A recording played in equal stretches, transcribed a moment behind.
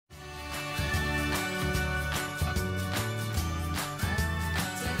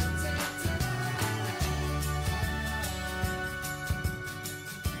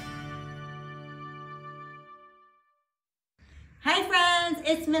Hi friends,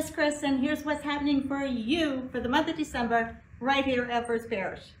 it's Miss Kris, and here's what's happening for you for the month of December right here at First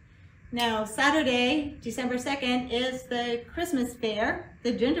Parish. Now Saturday, December 2nd is the Christmas fair,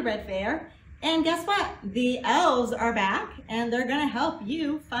 the Gingerbread Fair, and guess what? The Elves are back and they're going to help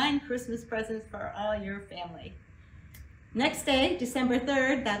you find Christmas presents for all your family. Next day, December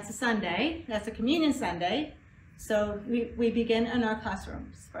 3rd, that's a Sunday, that's a Communion Sunday, so we begin in our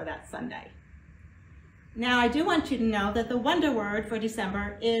classrooms for that Sunday. Now, I do want you to know that the wonder word for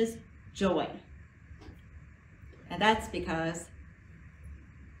December is joy. And that's because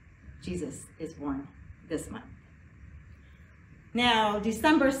Jesus is born this month. Now,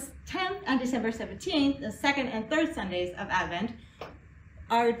 December 10th and December 17th, the second and third Sundays of Advent,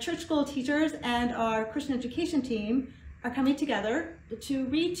 our church school teachers and our Christian education team are coming together to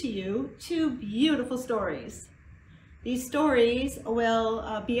read to you two beautiful stories. These stories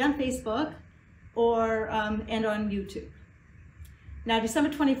will be on Facebook and on YouTube. Now December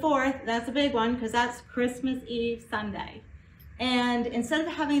 24th, that's a big one because that's Christmas Eve Sunday. And instead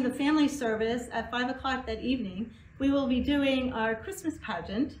of having the family service at 5 o'clock that evening, we will be doing our Christmas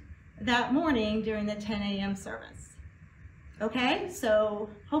pageant that morning during the 10 a.m. service. Okay, so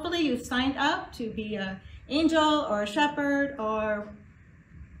hopefully you've signed up to be an angel or a shepherd or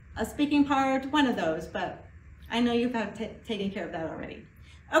a speaking part, one of those, but I know you've taken care of that already.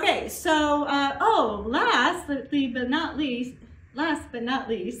 Okay, so, last but not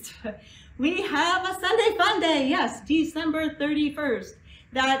least, we have a Sunday Funday, yes, December 31st.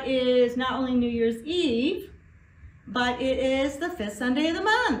 That is not only New Year's Eve, but it is the 5th Sunday of the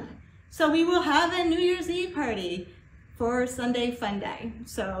month. So we will have a New Year's Eve party for Sunday Funday.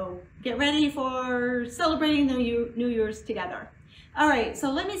 So get ready for celebrating the New Year's together. All right,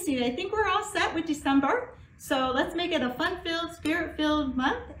 so let me see, I think we're all set with December. So let's make it a fun-filled, spirit-filled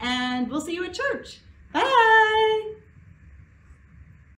month, and we'll see you at church. Bye!